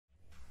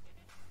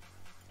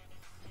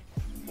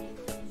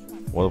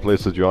Wanna play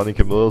SEJUANI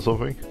Camille or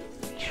something?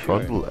 Sure.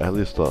 Trundle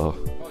Alistar.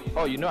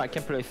 Oh, you know I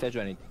can play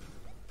SEJUANI.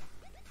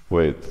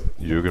 Wait,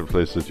 you can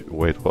play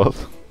wait,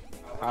 what?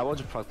 I want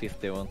to practice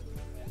the one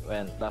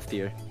last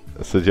year.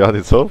 SEJUANI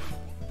itself?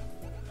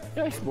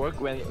 Yeah, it's work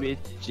with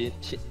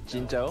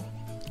Jinzhou.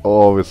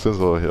 Oh, with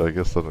Sinzo here, I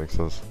guess that makes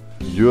sense.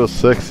 You're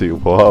sexy,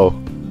 wow.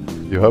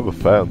 You have a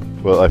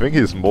fan. Well, I think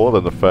he's more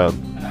than a fan.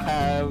 I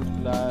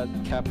have that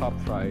Kappa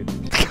pride.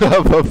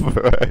 Kappa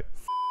pride.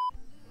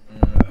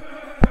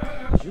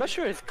 I'm not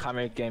sure it's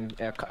camera game.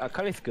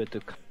 Kali is good to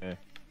camera.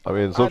 I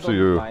mean, it's up to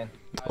you.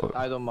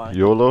 I don't mind.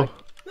 YOLO?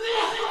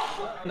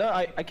 No,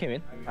 I came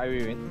in. I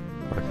will win.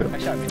 Okay.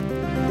 Actually, I win.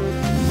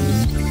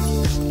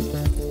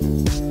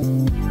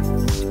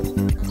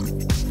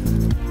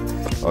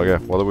 Okay,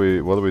 what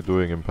are we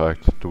doing,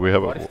 Impact? Do we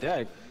have What is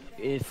that?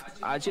 Is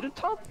Agile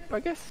top, I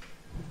guess?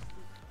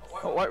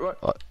 Oh,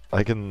 what?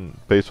 I can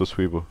base for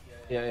Sweeper.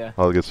 Yeah.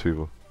 I'll get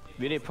Sweeper.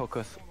 We need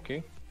focus,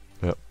 okay?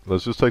 Yeah,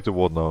 let's just take the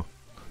ward now.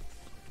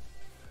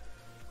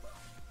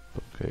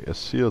 Okay,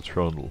 Azir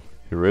Trundle.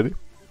 You ready?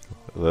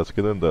 Let's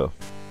get in there.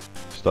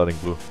 Starting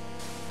blue.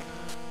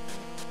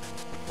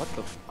 What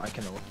the I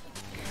cannot.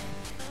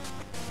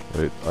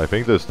 Wait, I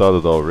think they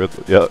started our red.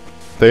 Yeah,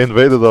 they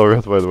invaded our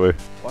red, by the way.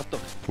 What the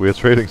We are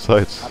trading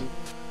sides.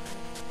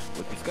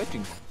 what this guy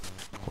thinks?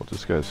 Oh,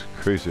 this guy's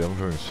crazy. I'm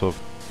going sub.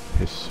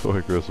 He's so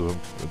aggressive.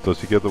 Does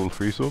he get level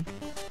 3 soon?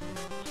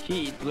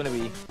 He's gonna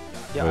be...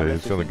 Yeah,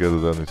 he's gonna get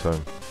it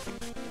anytime.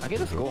 Okay,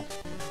 let's go.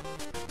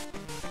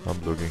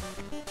 I'm looking.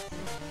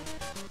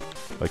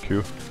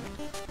 IQ.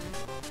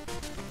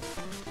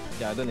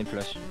 Yeah, I don't need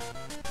flash.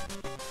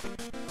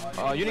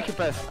 You need to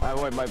pass. I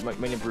want my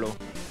mini blow.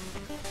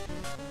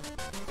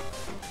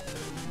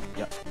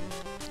 Yeah.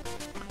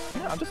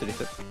 Yeah, I'm just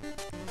reset.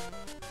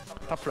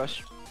 Top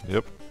flash.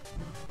 Yep.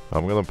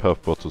 I'm gonna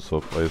path bot to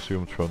top. I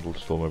assume Trundle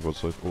stole my bot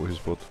side. Oh, his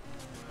bot.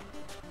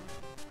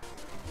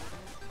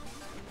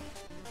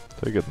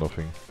 They get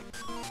nothing.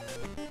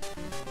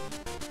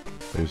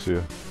 He's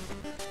here.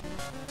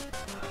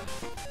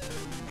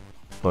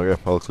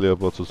 Okay, I'll clear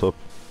bot to top.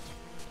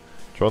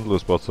 Trundle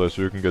is bot side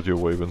so you can get your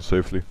wave in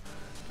safely.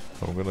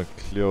 I'm gonna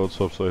clear out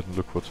top side and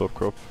look for top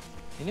crop.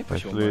 You need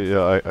push Actually,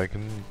 yeah, I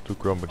can do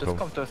Grump and just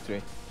come to us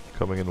three.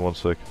 coming in 1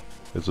 sec.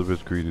 It's a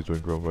bit greedy doing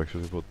Grump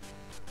actually, but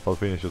I'll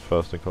finish it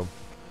fast and come.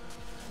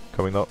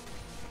 Coming now.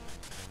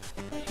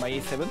 My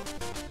E7.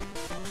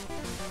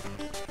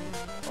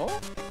 Oh,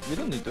 we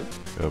don't need to.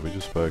 Yeah, we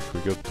just back. We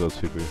got that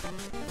CP.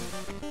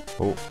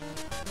 Oh.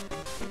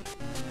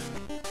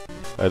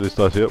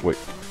 Alistar's here. Wait.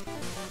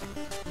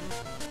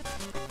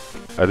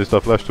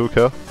 Alistar flash 2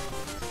 care.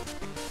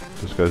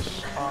 This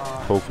guy's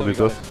hopefully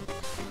dead.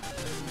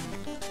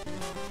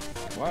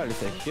 Why is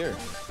that here?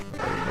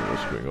 I don't know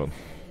what's going on.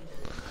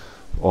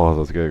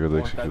 Oh, that guy got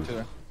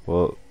executed.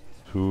 Well,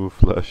 2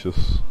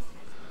 flashes.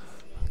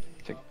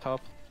 Take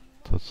top.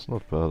 That's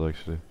not bad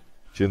actually.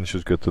 Jin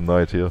should get the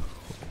knight here.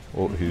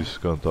 Oh, he's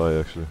gonna die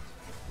actually.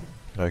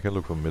 I can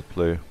look for mid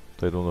play.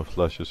 They don't have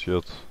flashes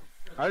yet.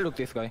 I'll look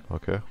this guy.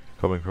 Okay,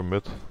 coming from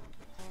mid.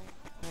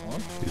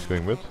 On. He's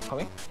going mid.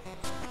 Coming.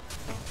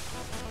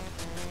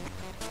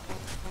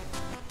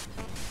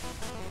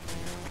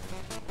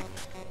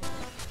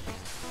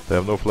 They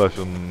have no flash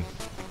on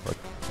like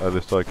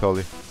Alistar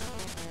Kali.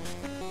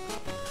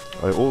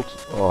 I ult.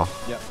 Oh.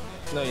 Yeah.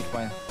 No, it's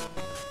fine.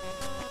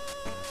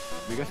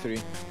 We got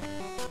 3.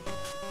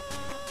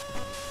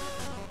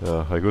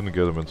 Yeah, I couldn't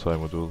get him in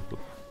time with ult, but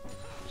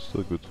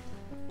still good.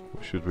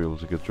 We should be able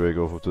to get Drake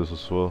off of this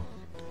as well.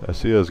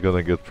 Azir is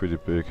gonna get pretty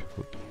big,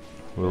 but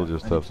we'll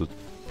just have to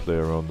play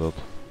around that.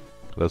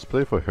 Let's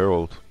play for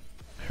Herald.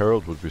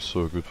 Herald would be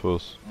so good for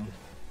us.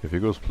 If he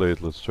goes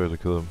plate, let's try to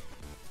kill him.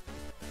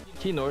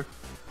 He nor.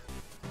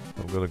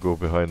 I'm gonna go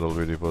behind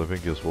already, but I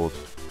think he has ward.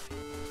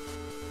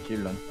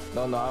 Chillon.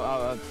 No,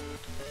 I'll.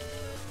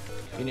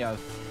 Genial.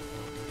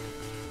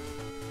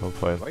 I'm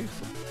fine. Why are you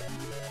so?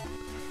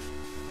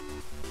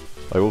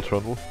 I will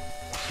Trundle.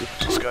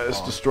 This guy is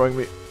destroying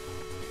me.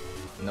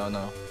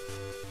 No.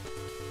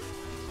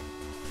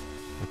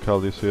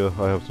 Kali's here,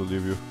 I have to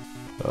leave you.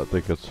 I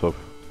think it's top.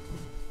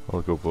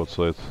 I'll go both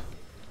sides.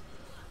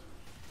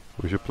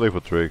 We should play for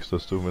Drakes,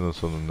 there's 2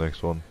 minutes on the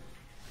next one.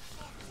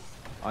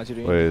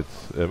 Wait,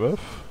 MF?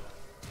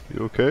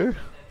 You okay?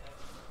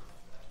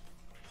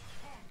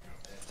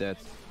 Dead.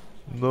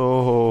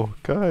 No,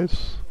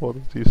 guys, what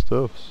are these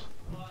stuffs?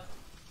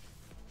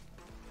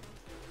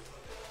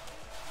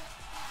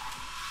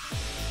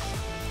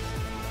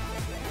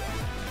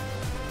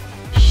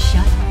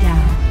 Shut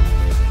down.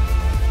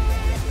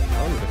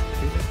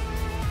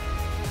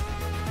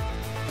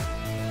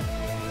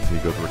 He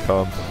got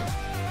recant.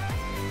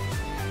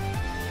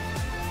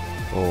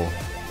 Oh,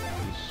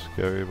 it's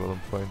scary, but I'm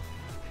fine.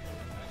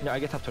 Yeah, I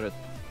get up to it.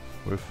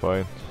 We're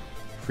fine.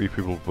 3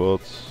 people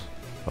bots.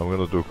 I'm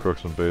gonna do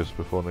Crux and base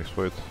before next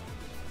fight.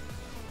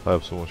 I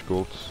have so much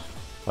gold.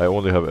 I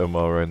only have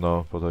MR right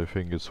now, but I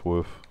think it's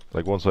worth.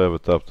 Like once I have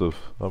adaptive,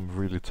 I'm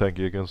really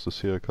tanky against the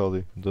Azir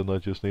Kali, and then I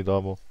just need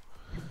ammo.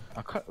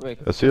 I can't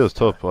wait. Azir is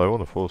top, I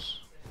wanna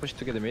force. Push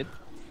to get the mid.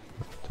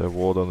 They have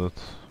ward on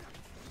it.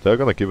 They're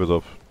gonna give it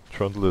up.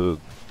 Trundle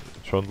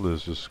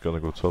is just gonna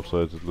go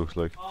topside, it looks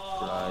like.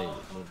 Right.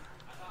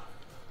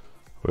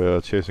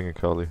 We're chasing a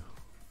Kali.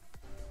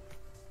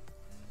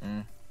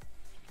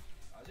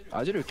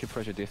 Ajiru keep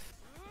pressure this.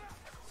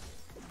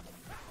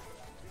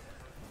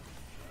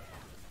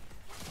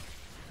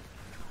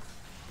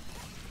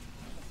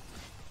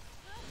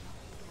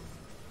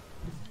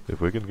 If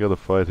we can get a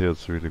fight here,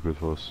 it's really good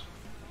for us.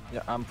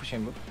 Yeah, I'm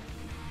pushing move.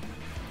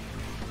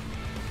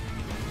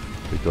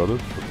 We got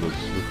it, but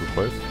let's look for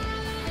fight.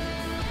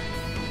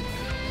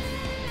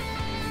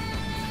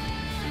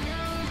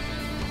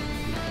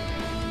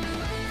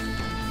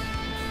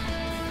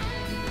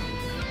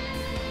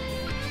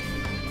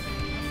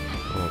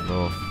 Oh no.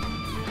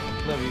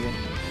 No, we win.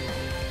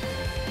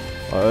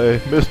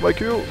 I missed my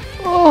Q!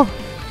 Oh!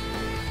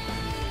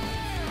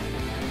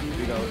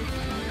 We go.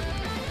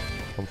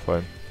 I'm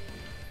fine.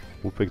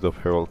 Who picked up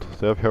Herald?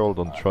 They have Herald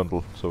on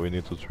Trundle, so we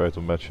need to try to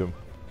match him.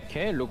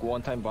 Okay, look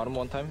one time, bottom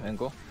one time, and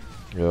go.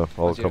 Yeah,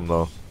 I'll come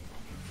now.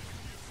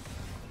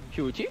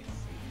 He ulti?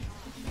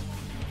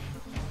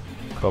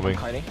 Coming.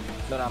 Hiding?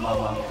 No, I'm.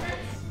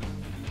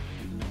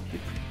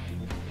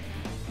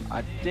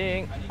 I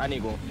think I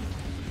need go.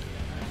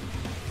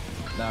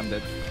 Now I'm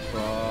dead.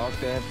 Brock,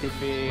 they have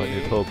TP. I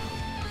need help.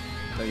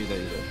 No, you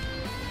dead.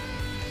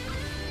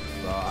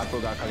 I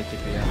forgot Kali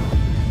TP. Yeah.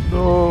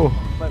 No!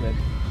 My bad.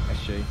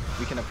 Actually,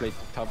 we cannot play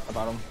top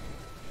bottom.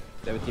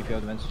 They have a TP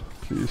advance.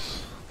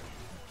 Please.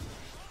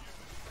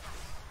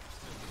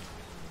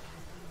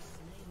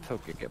 It's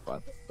okay, get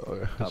bad.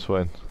 Okay, it's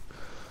fine.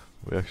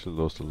 We actually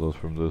lost a lot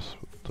from this,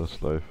 but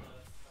that's life.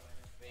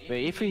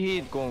 Wait, if he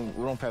hit going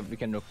wrong path, we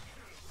can look.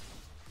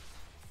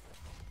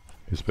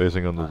 He's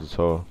spacing under the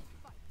tower.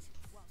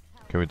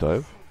 Can we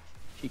dive?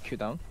 He Q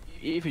down.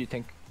 If you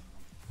think.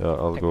 Yeah,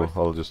 I'll Tank go. first?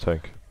 I'll just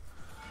tank.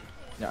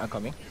 Yeah, I'm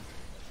coming.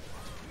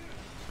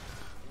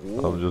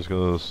 I'm just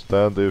gonna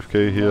stand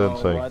AFK here and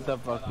tank. What the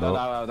fuck? No.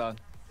 No.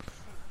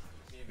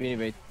 We need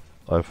wait.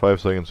 I have 5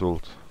 seconds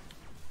ult.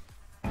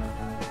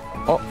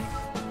 Oh!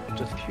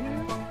 Just Q.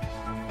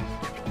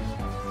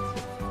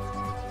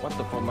 What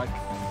the fuck, Mike?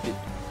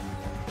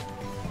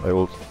 I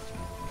ult.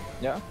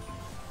 Yeah?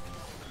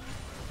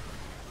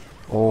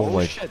 Oh,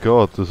 my shit.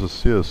 god, this is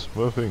serious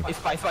smurfing. It's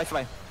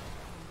fine.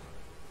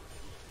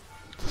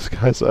 This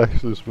guy's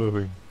actually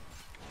smurfing.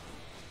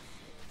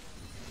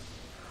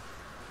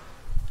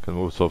 Can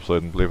move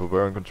topside and play for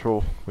BOARing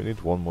control. We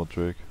need one more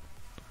Drake.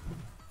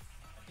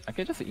 I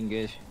can just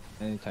engage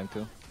anytime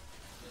too.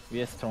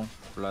 We are strong,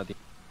 bloody.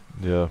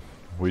 Yeah,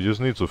 we just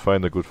need to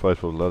find a good fight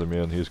for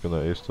Vladimir and he's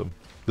gonna ace them.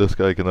 This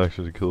guy can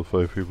actually kill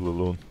 5 people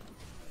alone.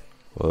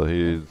 Well, I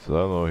don't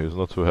know, he's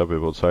not too happy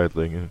about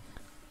sidling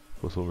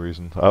for some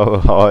reason. Our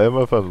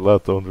MF and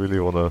Vlad don't really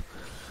wanna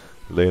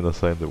lane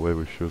assign the way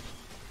we should.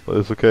 But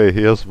it's okay,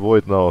 he has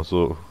Void now,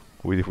 so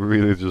we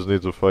really just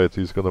need to fight.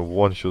 He's gonna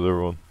one-shot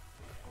everyone.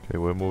 Okay,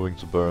 we're moving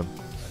to burn.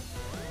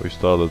 We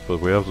started, but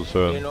we have to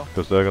turn,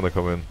 because they're gonna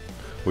come in.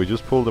 We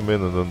just pull them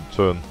in and then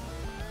turn.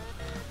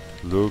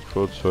 Look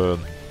for turn.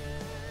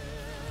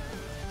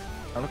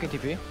 I'm looking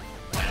TP.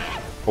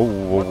 Oh,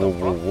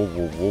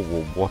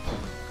 whoa, what?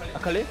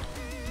 Akali?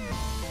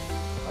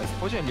 I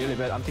suppose you're really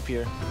bad. I'm TP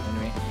here.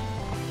 Anyway.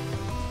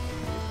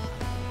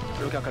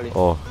 Look Akali.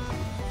 Oh,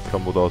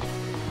 comboed out.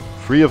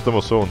 3 of them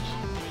are zoned.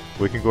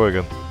 We can go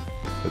again.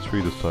 It's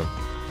 3 this time.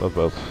 Not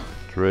bad.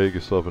 Drake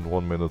is up in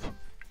 1 minute.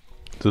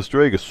 This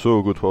Drake is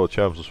so good for our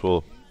champs as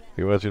well.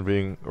 Can you imagine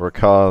being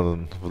Rakan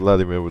and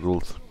Vladimir with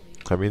ult?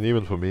 I mean,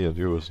 even for me and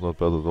you, it's not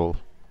bad at all.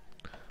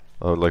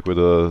 Like with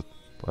a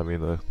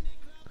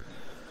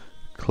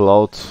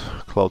Cloud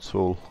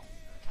Soul.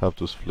 Have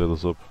to split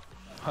us up.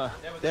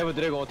 They have a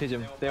Dragon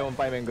Autism. They have a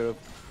 5-man group.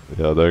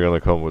 Yeah, they're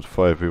gonna come with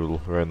 5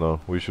 people right now.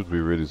 We should be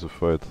ready to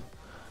fight.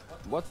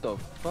 What the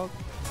fuck?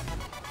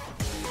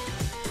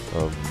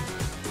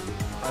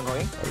 I'm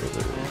going.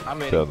 I'm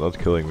waiting. Yeah, not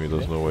killing me,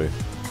 there's no way.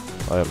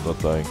 I am not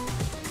dying.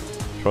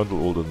 Trundle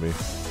ulted me.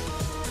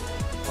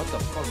 What the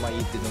fuck? My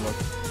E didn't work.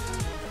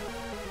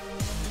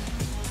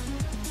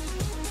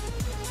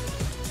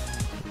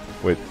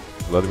 Wait,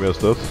 Vladimir's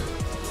dead?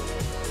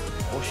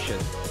 Oh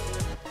shit.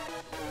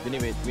 We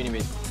need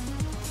wait.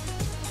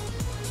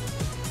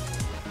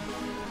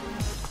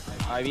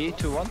 IV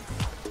 2-1.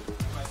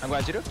 I'm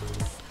going to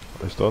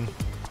I stun.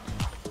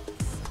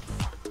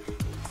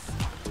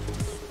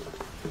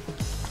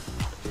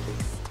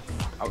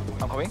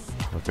 I'm coming.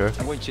 Okay.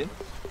 I'm going Chin.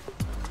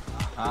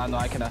 No,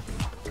 I cannot.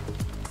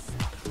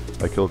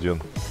 I killed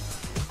Jin.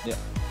 Yeah.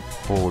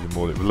 Holy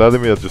moly.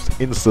 Vladimir just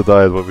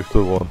insta-died, but we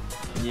still won.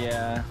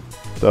 Yeah.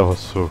 That was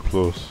so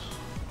close.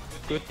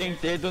 Good thing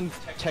they don't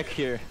check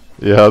here.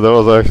 Yeah, that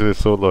was actually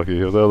so lucky.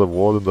 If they had a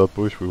wall in that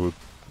bush, we would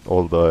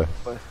all die.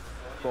 But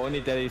only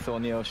that is the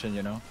only option,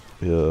 you know.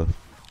 Yeah.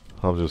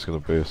 I'm just gonna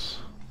base.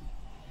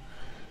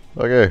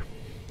 Okay.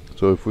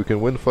 So if we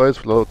can win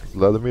fights without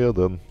Vladimir,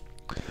 then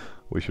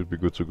we should be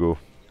good to go.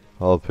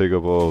 I'll pick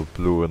up our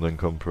blue and then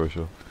come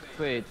pressure.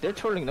 Wait, they're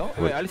trolling, no?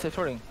 Wait, Alice is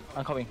trolling.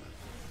 I'm coming.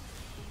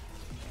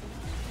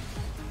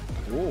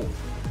 Whoa.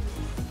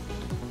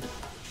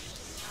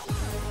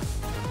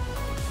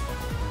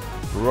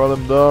 Run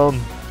him down.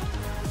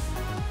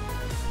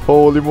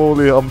 Holy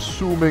moly, I'm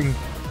zooming.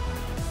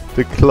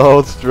 The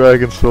Cloud's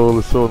Dragon Soul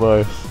is so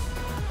nice.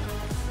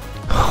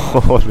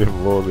 Holy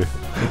moly.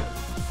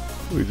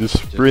 We just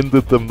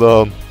sprinted them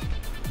down.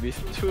 We're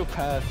too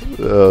fast.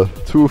 Yeah,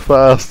 too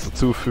fast,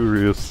 too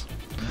furious.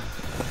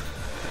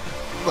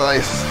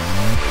 Nice.